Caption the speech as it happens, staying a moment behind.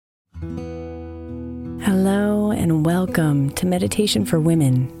Hello and welcome to Meditation for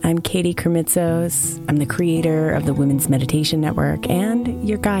Women. I'm Katie Kermitzos. I'm the creator of the Women's Meditation Network and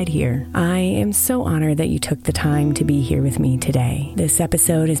your guide here. I am so honored that you took the time to be here with me today. This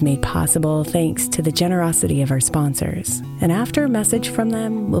episode is made possible thanks to the generosity of our sponsors. And after a message from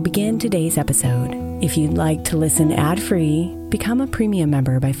them, we'll begin today's episode. If you'd like to listen ad-free, become a premium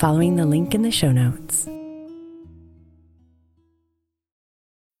member by following the link in the show notes.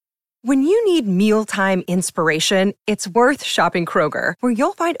 When you need mealtime inspiration, it's worth shopping Kroger, where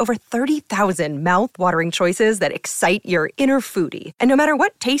you'll find over 30,000 mouth-watering choices that excite your inner foodie. And no matter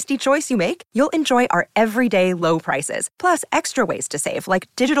what tasty choice you make, you'll enjoy our everyday low prices, plus extra ways to save, like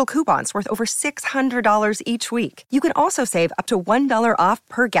digital coupons worth over $600 each week. You can also save up to $1 off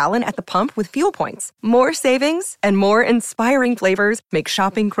per gallon at the pump with fuel points. More savings and more inspiring flavors make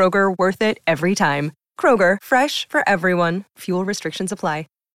shopping Kroger worth it every time. Kroger, fresh for everyone. Fuel restrictions apply.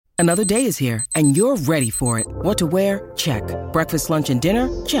 Another day is here, and you're ready for it. What to wear? Check. Breakfast, lunch, and dinner?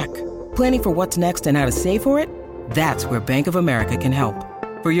 Check. Planning for what's next and how to save for it? That's where Bank of America can help.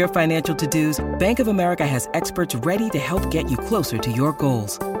 For your financial to-dos, Bank of America has experts ready to help get you closer to your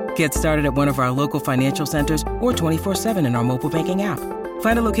goals. Get started at one of our local financial centers or 24/7 in our mobile banking app.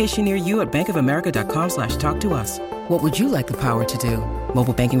 Find a location near you at bankofamerica.com/talktous. What would you like the power to do?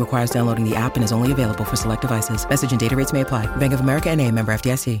 Mobile banking requires downloading the app and is only available for select devices. Message and data rates may apply. Bank of America N.A., member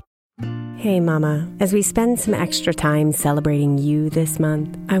FDIC. Hey Mama, as we spend some extra time celebrating you this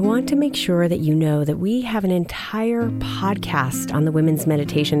month, I want to make sure that you know that we have an entire podcast on the Women's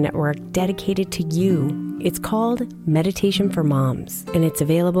Meditation Network dedicated to you. It's called Meditation for Moms, and it's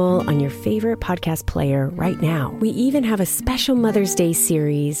available on your favorite podcast player right now. We even have a special Mother's Day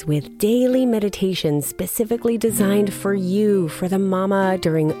series with daily meditations specifically designed for you, for the mama,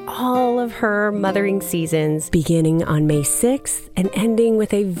 during all of her mothering seasons, beginning on May 6th and ending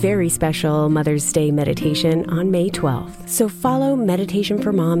with a very special Mother's Day meditation on May 12th. So follow Meditation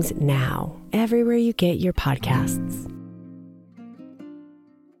for Moms now, everywhere you get your podcasts.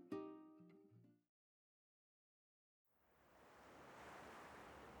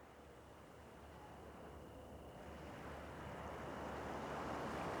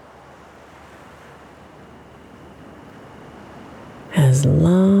 As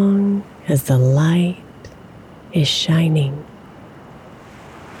long as the light is shining,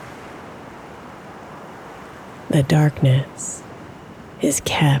 the darkness is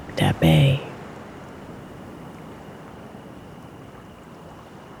kept at bay.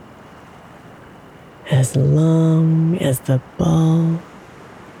 As long as the bulb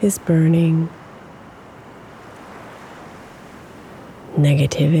is burning,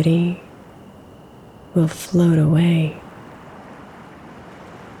 negativity will float away.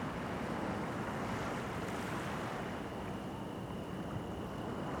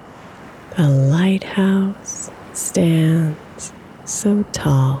 The lighthouse stands so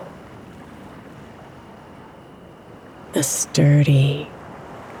tall, a sturdy,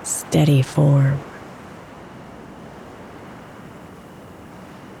 steady form.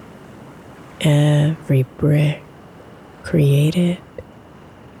 Every brick created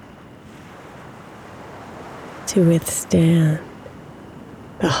to withstand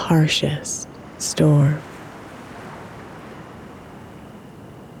the harshest storm.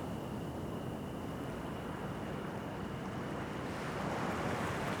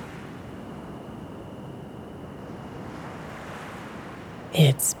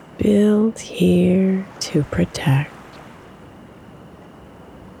 It's built here to protect,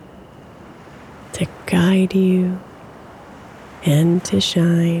 to guide you, and to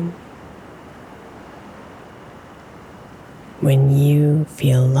shine when you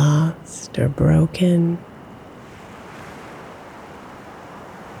feel lost or broken.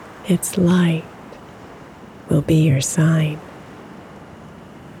 Its light will be your sign.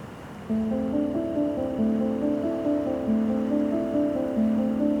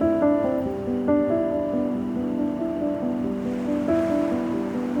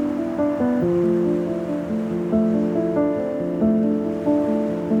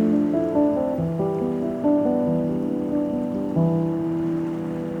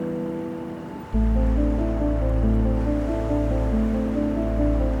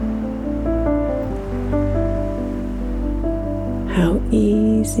 How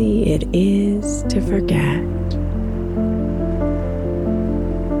easy it is to forget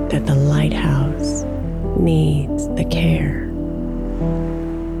that the lighthouse needs the care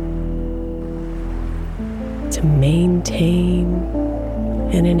to maintain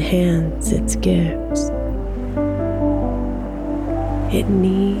and enhance its gifts. It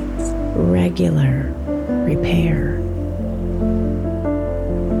needs regular repair.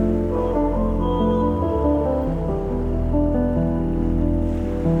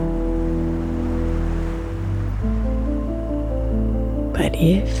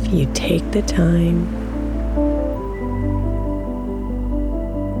 if you take the time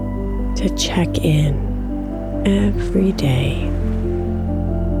to check in every day,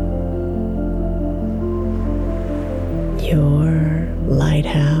 your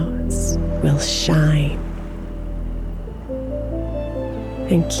lighthouse will shine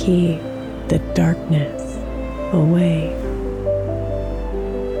and keep the darkness away.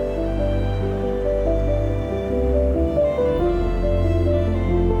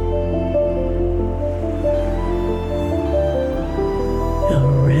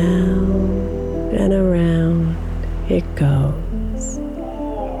 Around and around it goes,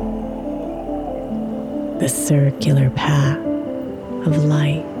 the circular path of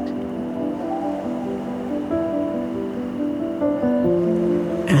light.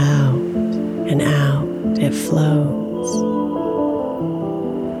 Out and out it flows,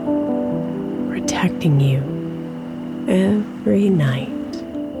 protecting you every night.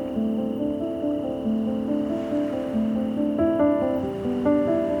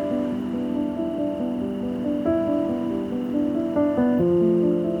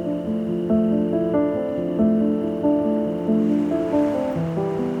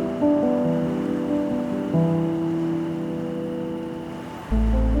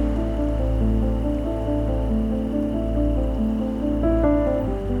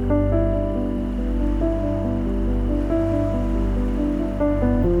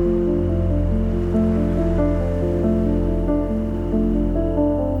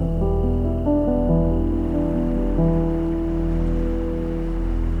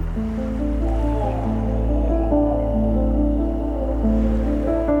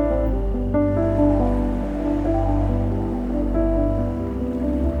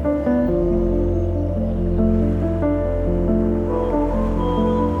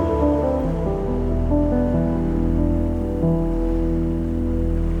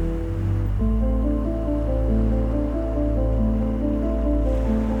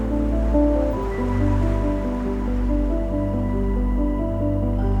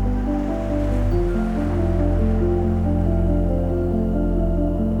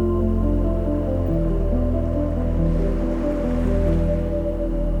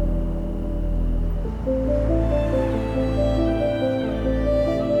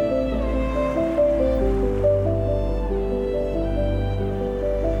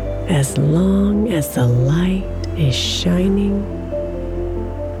 As long as the light is shining,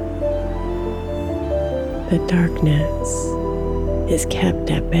 the darkness is kept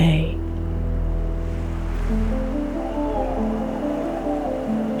at bay.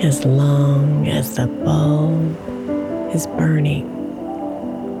 As long as the bulb is burning,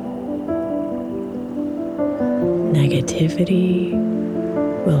 negativity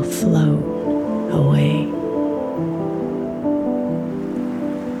will float away.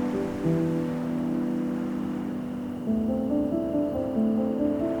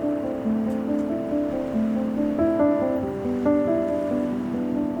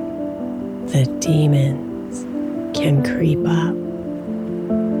 The demons can creep up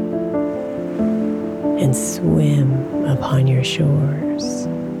and swim upon your shores.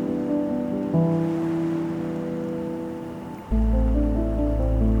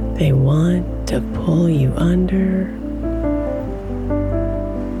 They want to pull you under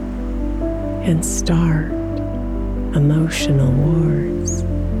and start emotional wars.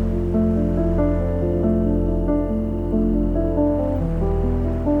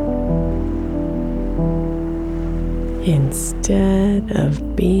 Instead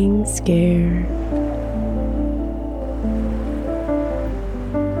of being scared,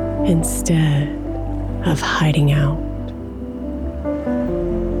 instead of hiding out,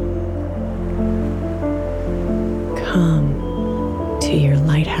 come to your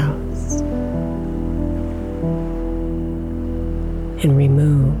lighthouse and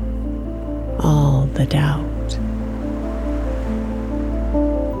remove all the doubt.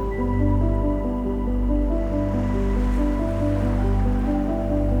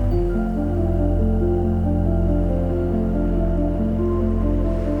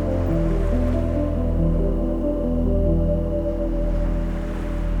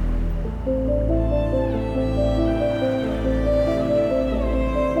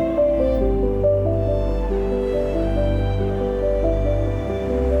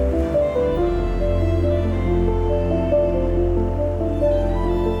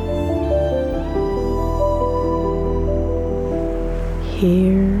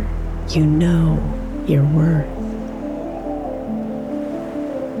 Here you know your worth.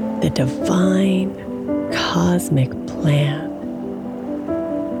 The divine cosmic plan.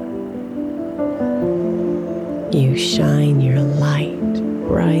 You shine your light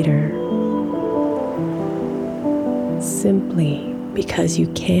brighter, simply because you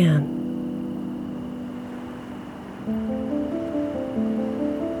can.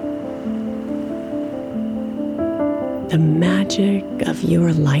 The magic of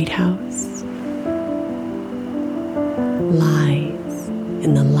your lighthouse lies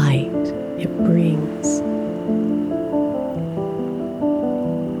in the light it brings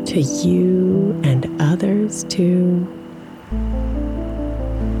to you and others too.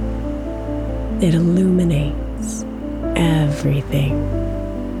 It illuminates everything.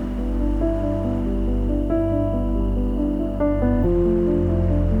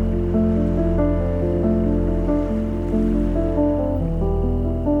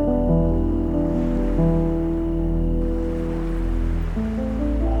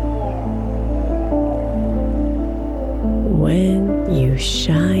 When you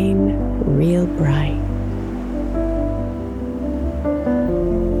shine real bright,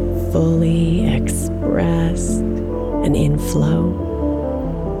 fully expressed and in flow,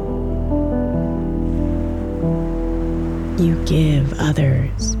 you give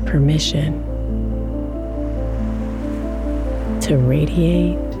others permission to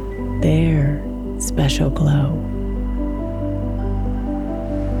radiate their special glow.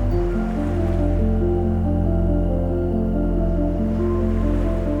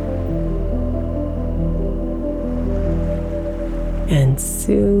 And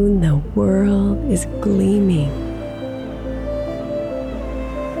soon the world is gleaming.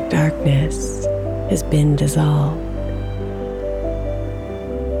 Darkness has been dissolved.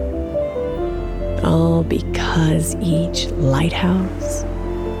 All because each lighthouse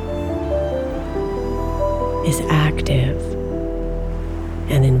is active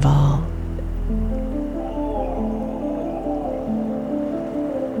and involved.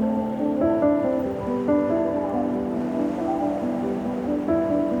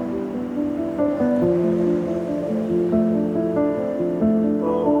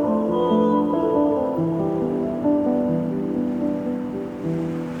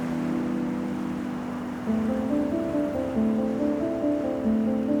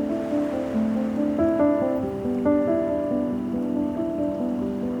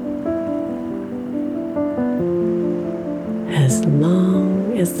 As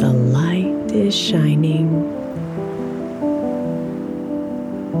long as the light is shining,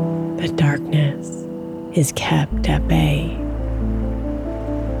 the darkness is kept at bay.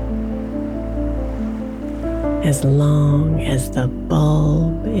 As long as the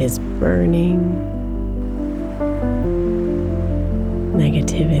bulb is burning,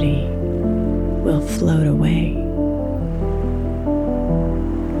 negativity will float away.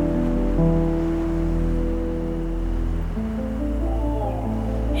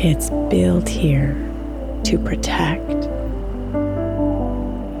 It's built here to protect,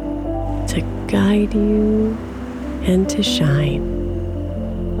 to guide you, and to shine.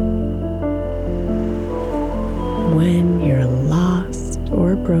 When you're lost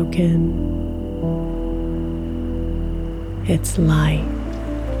or broken, its light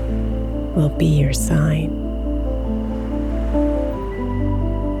will be your sign.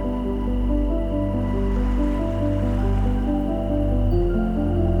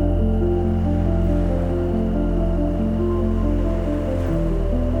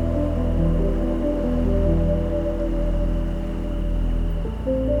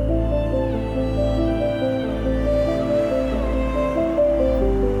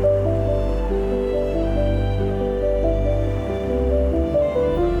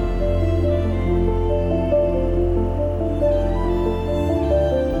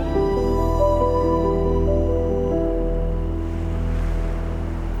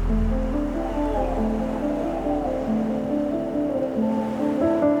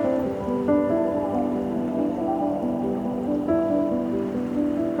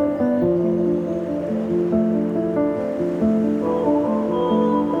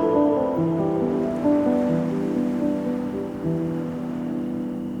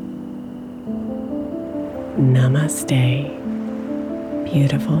 Namaste,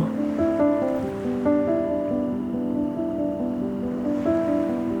 beautiful.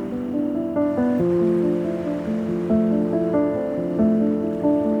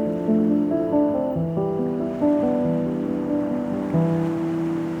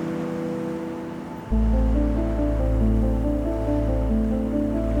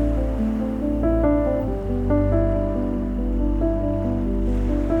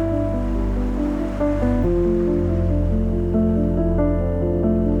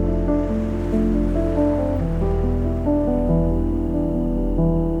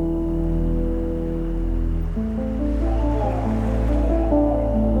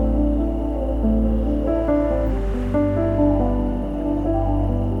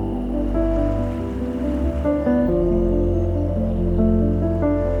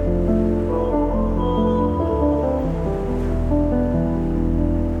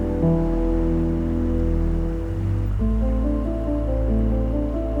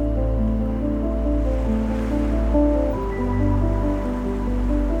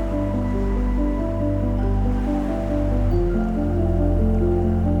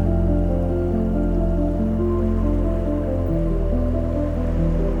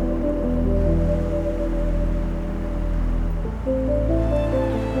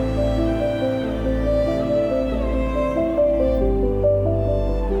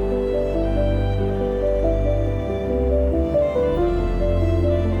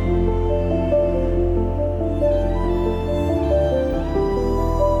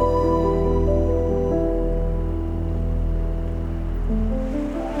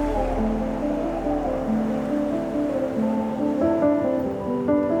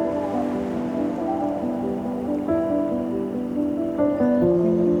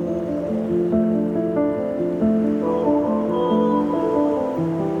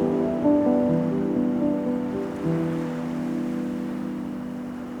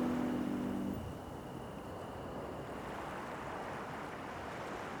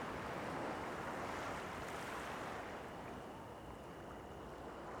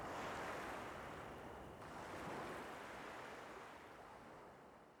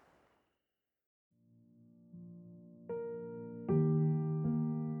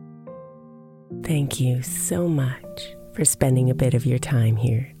 Thank you so much for spending a bit of your time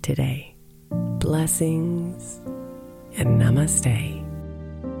here today. Blessings and namaste.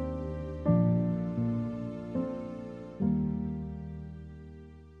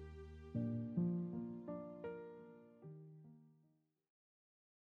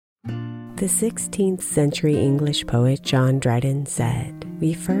 The 16th century English poet John Dryden said,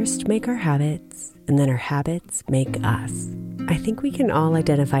 "We first make our habits, and then our habits make us." I think we can all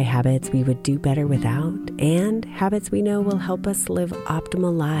identify habits we would do better without, and habits we know will help us live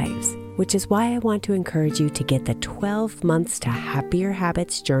optimal lives, which is why I want to encourage you to get the 12 Months to Happier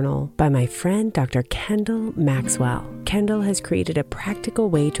Habits journal by my friend Dr. Kendall Maxwell. Kendall has created a practical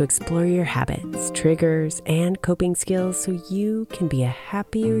way to explore your habits, triggers, and coping skills so you can be a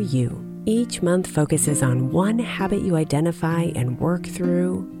happier you. Each month focuses on one habit you identify and work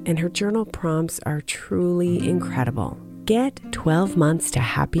through, and her journal prompts are truly incredible. Get 12 Months to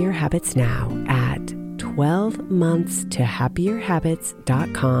Happier Habits now at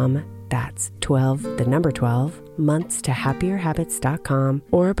 12monthstohappierhabits.com. That's 12, the number 12, monthstohappierhabits.com,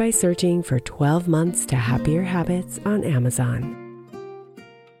 or by searching for 12 Months to Happier Habits on Amazon.